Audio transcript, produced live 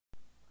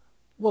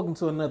Welcome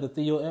to another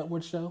Theo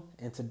Edwards show,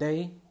 and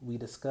today we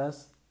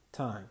discuss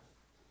time.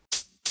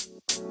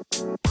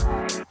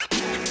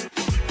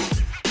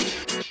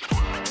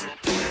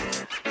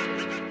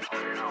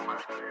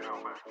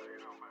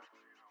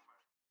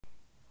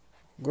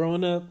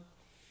 Growing up,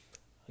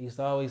 I used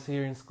to always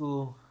hear in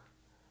school,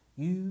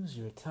 use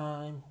your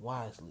time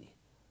wisely.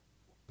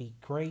 Be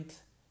great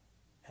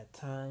at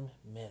time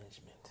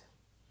management.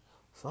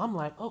 So I'm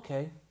like,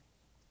 okay,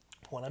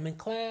 when I'm in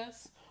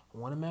class,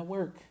 when I'm at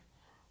work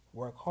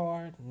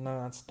hard,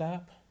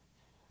 nonstop,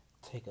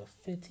 take a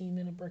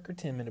 15-minute break or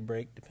 10-minute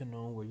break, depending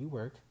on where you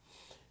work.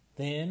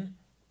 Then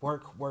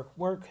work,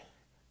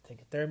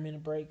 take a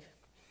 30-minute break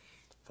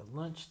for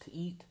lunch to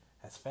eat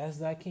as fast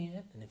as I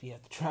can. And if you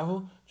have to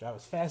travel, drive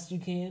as fast as you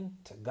can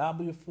to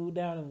gobble your food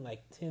down in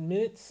like 10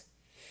 minutes.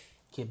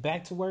 Get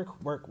back to work.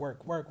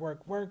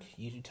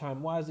 Use your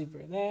time wisely for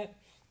that.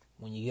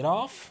 When you get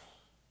off,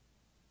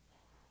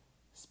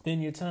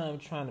 spend your time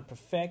trying to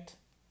perfect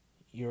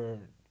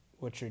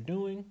what you're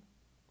doing,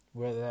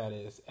 whether that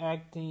is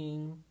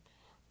acting,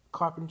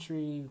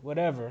 carpentry,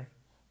 whatever.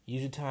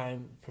 Use your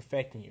time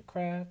perfecting your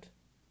craft.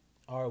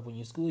 Or when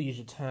you're school, use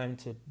your time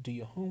to do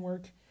your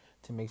homework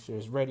to make sure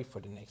it's ready for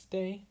the next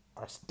day.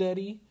 Or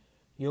study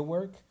your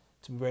work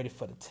to be ready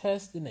for the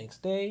test the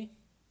next day.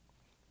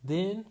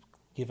 Then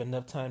give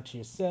enough time to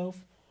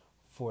yourself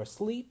for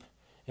sleep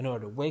in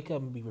order to wake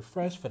up and be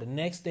refreshed for the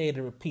next day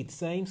to repeat the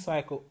same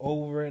cycle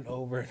over and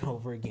over and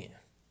over again.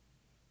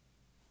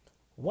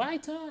 Why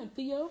time,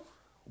 Theo?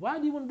 Why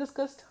do you want to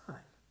discuss time?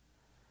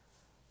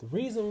 The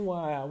reason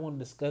why I want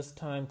to discuss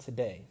time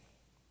today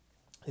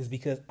is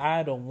because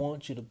I don't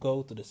want you to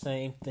go through the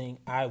same thing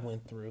I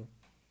went through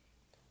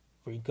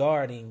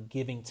regarding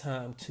giving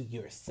time to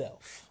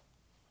yourself.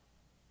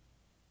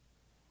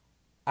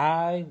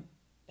 I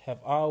have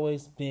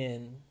always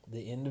been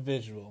the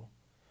individual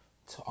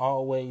to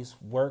always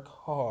work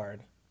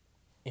hard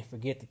and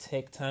forget to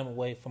take time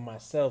away from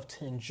myself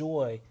to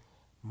enjoy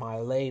my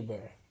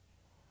labor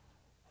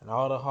and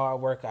all the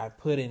hard work I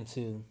put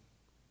into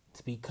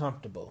to be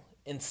comfortable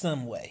in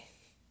some way.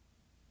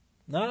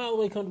 Not all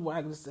the way comfortable.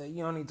 I can just say,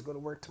 you don't need to go to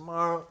work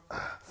tomorrow.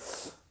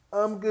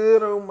 I'm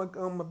good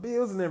on my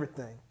bills and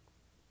everything.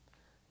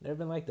 Never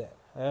been like that.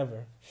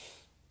 However,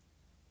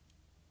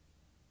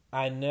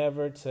 I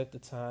never took the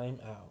time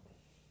out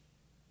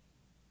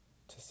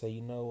to say,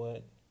 you know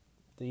what,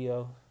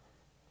 Theo,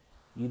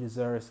 you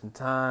deserve some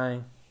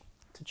time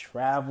to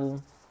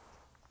travel.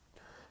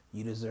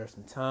 You deserve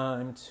some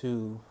time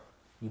to,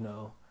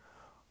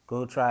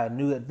 go try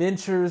new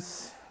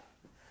adventures.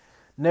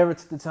 Never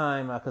took the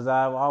time out because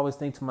I always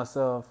think to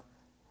myself,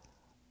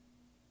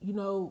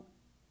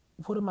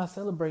 what am I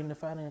celebrating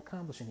if I didn't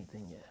accomplish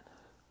anything yet?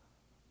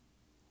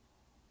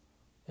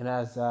 And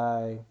as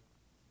I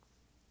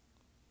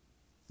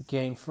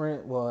became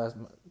as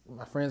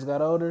my friends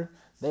got older,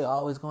 they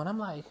always going, I'm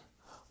like,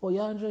 well,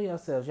 y'all enjoy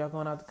yourselves. Y'all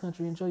going out the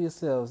country, enjoy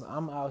yourselves.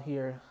 I'm out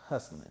here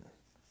hustling,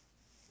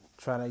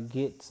 trying to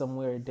get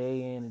somewhere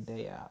day in and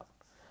day out.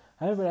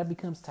 However, that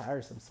becomes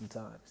tiresome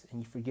sometimes,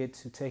 and you forget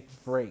to take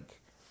a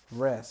break,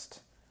 rest,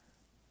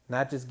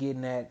 not just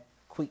getting that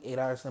quick 8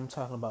 hours. I'm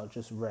talking about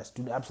just rest.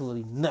 Do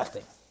absolutely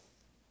nothing.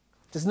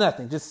 Just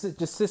nothing. Just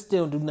sit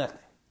still and do nothing.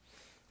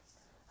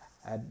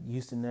 I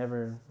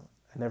never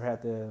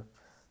had the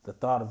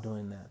thought of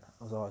doing that.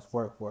 I was always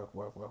work.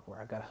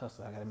 I gotta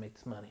hustle. I gotta make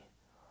this money.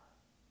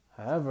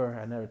 However,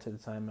 I never took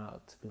the time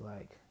out to be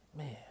like,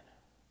 man,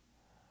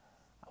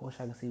 I wish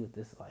I could see what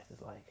this life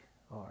is like.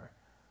 Or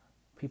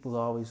people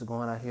are always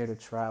going out here to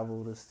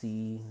travel, to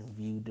see, and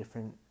view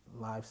different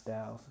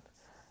lifestyles.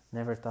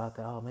 Never thought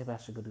that, maybe I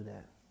should go do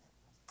that.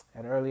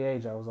 At an early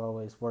age, I was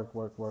always work.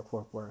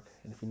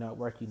 And if you're not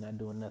working, you're not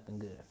doing nothing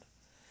good.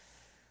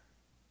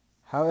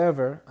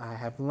 However, I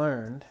have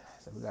learned,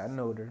 as I've gotten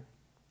older,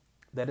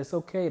 that it's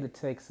okay to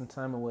take some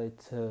time away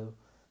to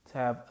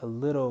have a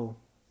little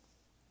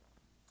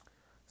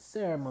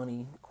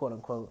ceremony, quote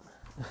unquote,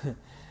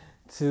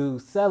 to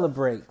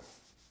celebrate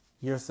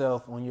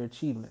yourself on your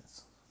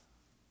achievements.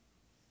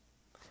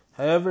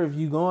 However, if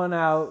you're going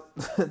out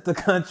the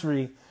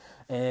country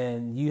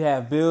and you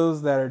have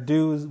bills that are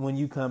due when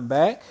you come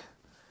back,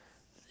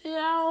 I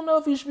don't know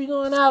if you should be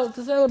going out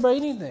to celebrate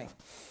anything.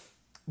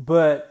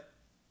 But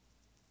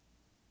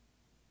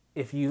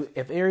if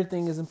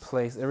everything is in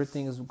place,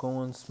 everything is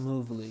going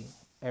smoothly,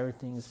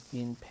 everything is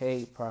being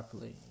paid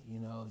properly,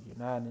 you're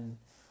not in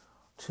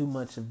too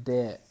much of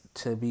debt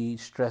to be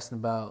stressing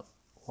about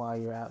while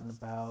you're out and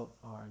about,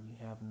 or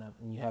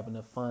you have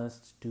enough funds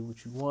to do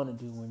what you want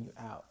to do when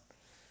you're out.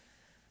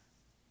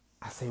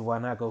 I say, why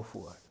not go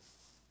for it?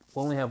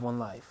 We only have one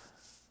life.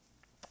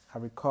 I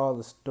recall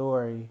the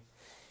story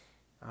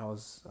I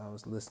was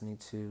listening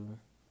to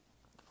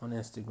on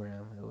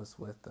Instagram. It was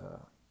with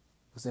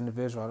this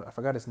individual. I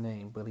forgot his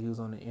name, but he was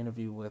on an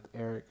interview with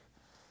Eric,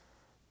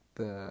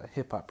 the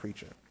hip hop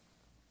preacher,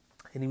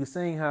 and he was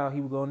saying how he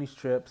would go on these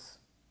trips,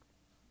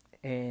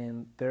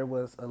 and there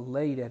was a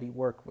lady that he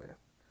worked with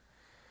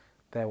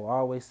that will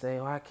always say,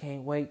 I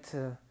can't wait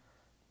to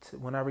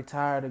when I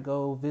retire to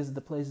go visit the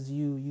places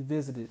you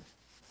visited.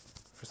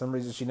 for some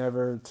reason, she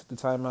never took the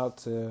time out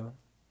to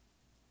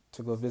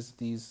go visit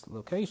these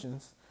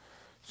locations.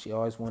 She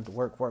always wanted to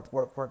work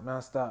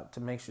nonstop to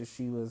make sure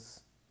she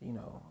was,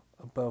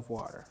 above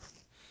water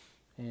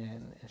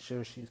and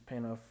ensure she was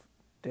paying off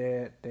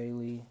debt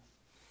daily.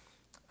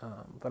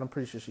 But I'm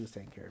pretty sure she was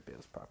taking care of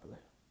bills properly.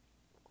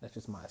 That's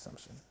just my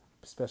assumption,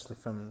 especially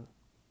from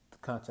the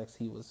context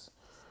he was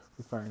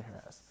referring to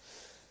her as.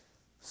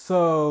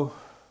 So,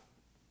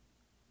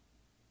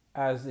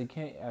 as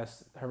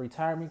her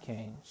retirement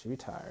came, she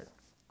retired,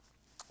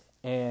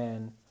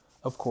 and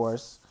of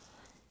course,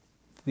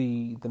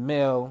 the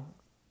male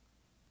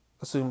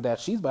assumed that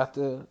she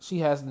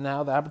has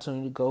now the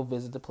opportunity to go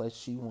visit the place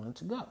she wanted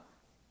to go.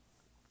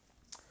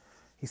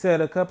 He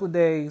said a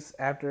day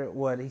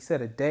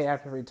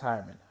after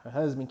retirement, her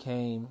husband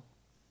came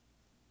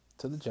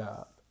to the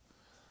job,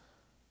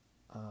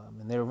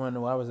 and they were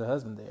wondering, why was her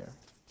husband there?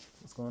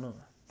 What's going on?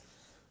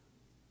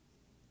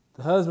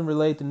 The husband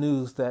relayed the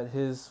news that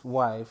his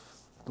wife,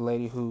 the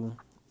lady who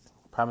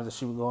promised that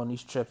she would go on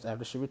these trips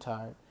after she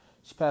retired,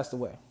 she passed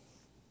away.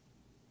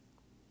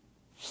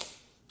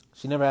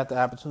 She never had the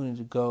opportunity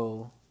to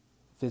go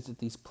visit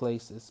these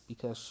places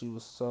because she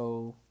was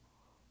so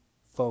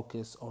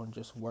focused on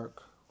just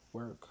work.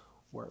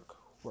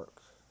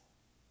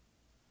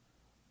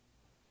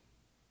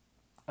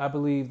 I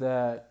believe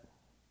that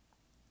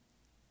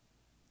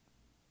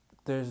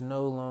there's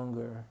no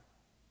longer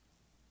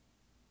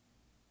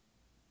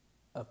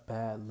a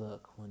bad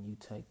look when you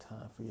take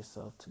time for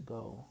yourself to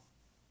go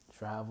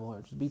travel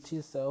or just be to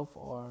yourself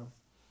or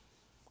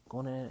go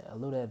on a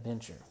little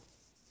adventure.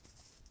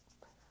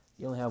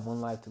 You only have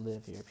one life to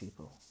live here,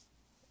 people.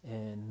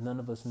 And none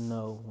of us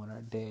know when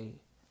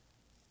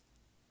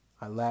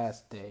our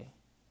last day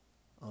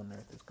on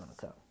earth is going to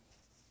come.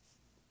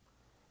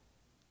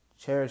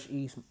 Cherish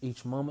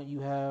each moment you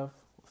have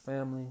with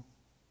family,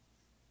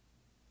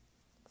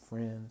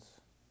 friends,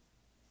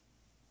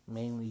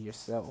 mainly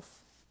yourself.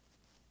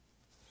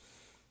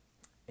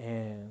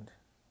 And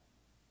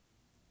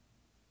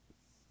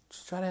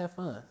just try to have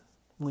fun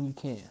when you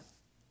can.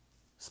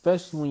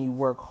 Especially when you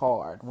work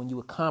hard, when you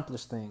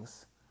accomplish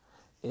things.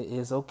 It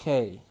is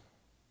okay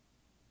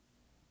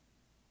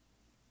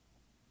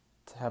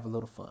to have a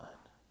little fun.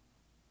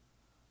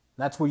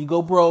 That's where you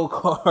go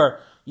broke or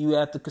you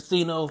at the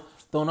casino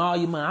throwing all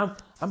your money.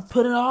 I'm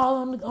putting it all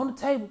on the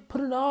table,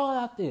 putting it all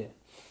out there.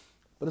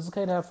 But it's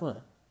okay to have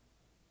fun.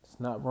 It's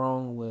not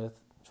wrong with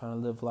trying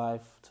to live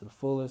life to the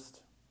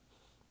fullest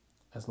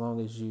as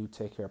long as you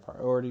take care of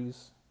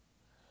priorities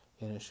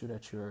and ensure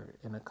that you're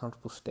in a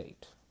comfortable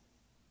state.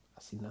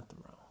 I see nothing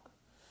wrong.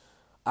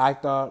 I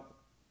thought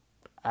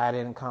I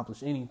didn't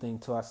accomplish anything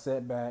until I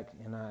sat back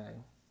and I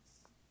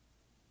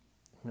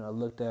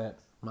looked at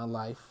my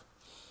life.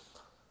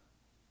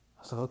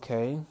 I said,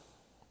 okay,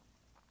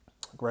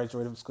 I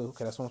graduated from school.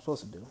 Okay, that's what I'm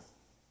supposed to do.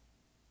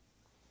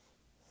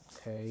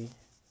 Okay,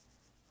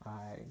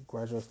 I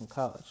graduated from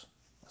college.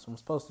 That's what I'm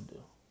supposed to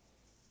do.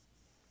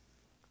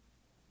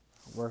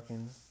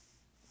 Working,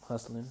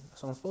 hustling.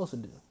 That's what I'm supposed to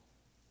do.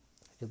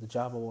 I get the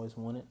job I always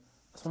wanted.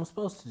 That's what I'm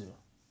supposed to do.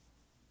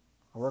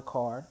 I work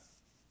hard.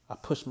 I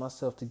push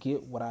myself to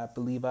get what I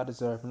believe I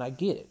deserve, and I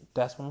get it.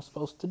 That's what I'm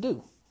supposed to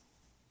do.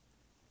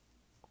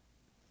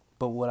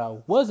 But what I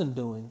wasn't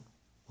doing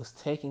was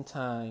taking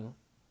time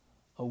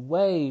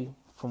away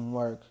from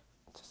work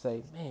to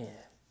say, man,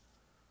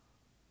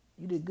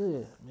 you did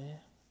good, man.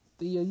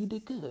 Theo, you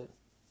did good.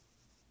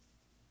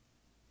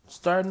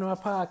 Starting my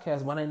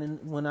podcast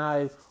when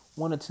I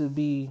wanted to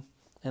be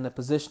in a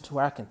position to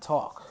where I can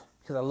talk,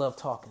 because I love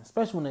talking,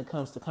 especially when it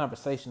comes to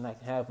conversation I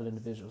can have with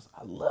individuals.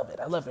 I love it.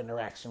 I love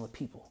interaction with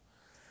people.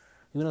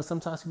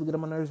 Sometimes people get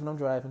on my nerves when I'm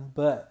driving,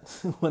 but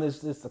when it's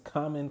just a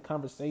common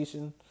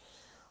conversation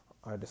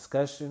or a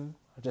discussion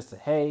or just a,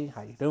 hey,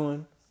 how you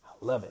doing? I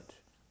love it.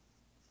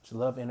 I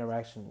love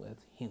interaction with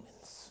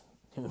humans.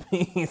 Human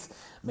beings.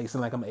 Makes it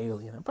seem like I'm an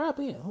alien. I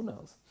probably am. Who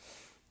knows?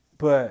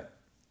 But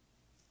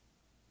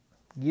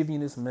giving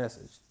you this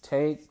message.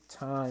 Take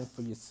time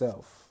for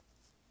yourself.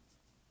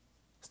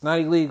 It's not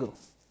illegal.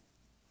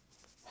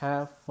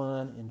 Have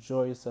fun.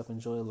 Enjoy yourself.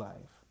 Enjoy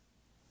life.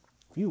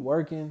 If you're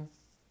working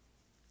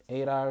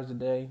 8 hours a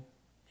day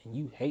and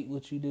you hate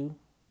what you do,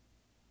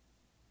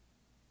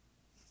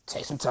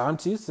 take some time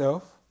to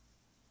yourself.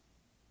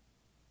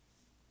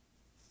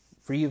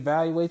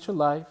 Reevaluate your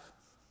life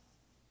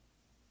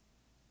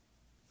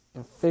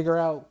and figure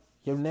out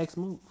your next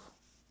move.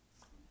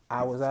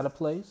 I was at a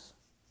place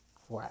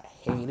where I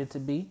hated to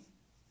be.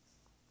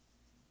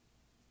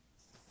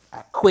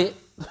 I quit.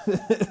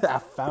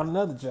 I found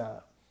another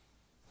job.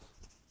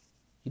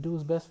 You do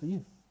what's best for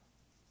you.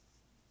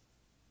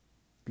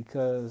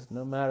 Because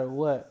no matter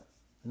what,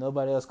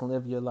 nobody else can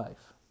live your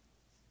life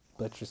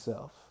but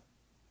yourself.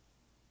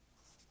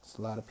 There's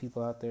a lot of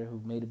people out there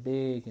who've made it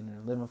big and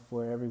they're living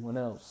for everyone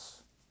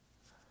else.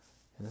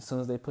 And as soon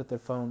as they put their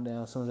phone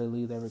down, as soon as they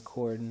leave that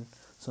recording,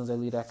 as soon as they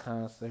leave that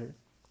concert,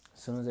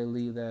 as soon as they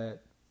leave that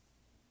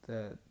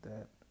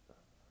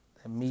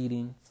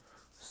meeting,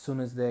 as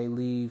soon as they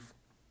leave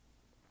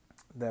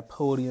that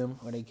podium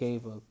or they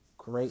gave a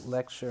great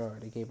lecture or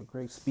they gave a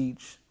great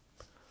speech.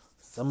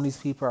 Some of these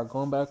people are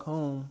going back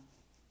home,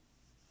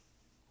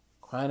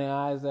 crying their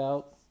eyes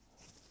out,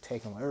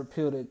 taking whatever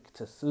pill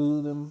to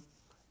soothe them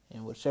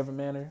in whichever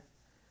manner.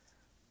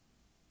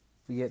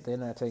 But yet they're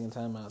not taking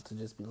time out to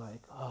just be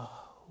like, oh,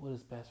 what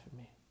is best for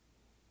me?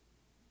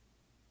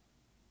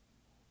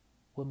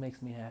 What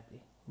makes me happy?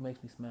 What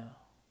makes me smile?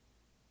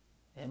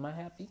 Am I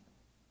happy?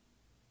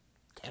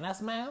 Can I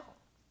smile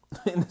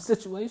in this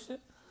situation?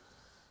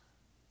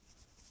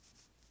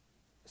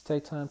 Just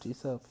take time to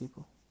yourself,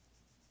 people.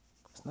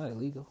 It's not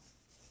illegal.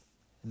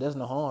 It does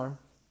no harm.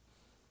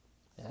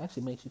 It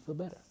actually makes you feel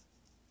better.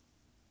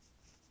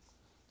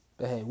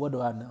 But hey, what do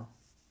I know?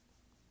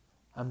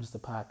 I'm just a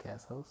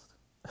podcast host.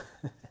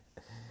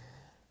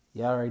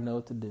 Y'all already know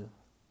what to do.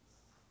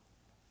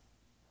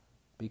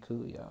 Be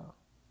cool, y'all.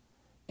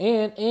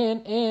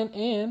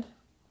 And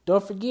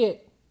don't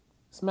forget,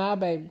 smile,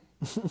 baby.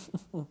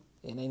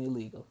 It ain't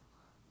illegal.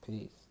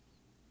 Peace.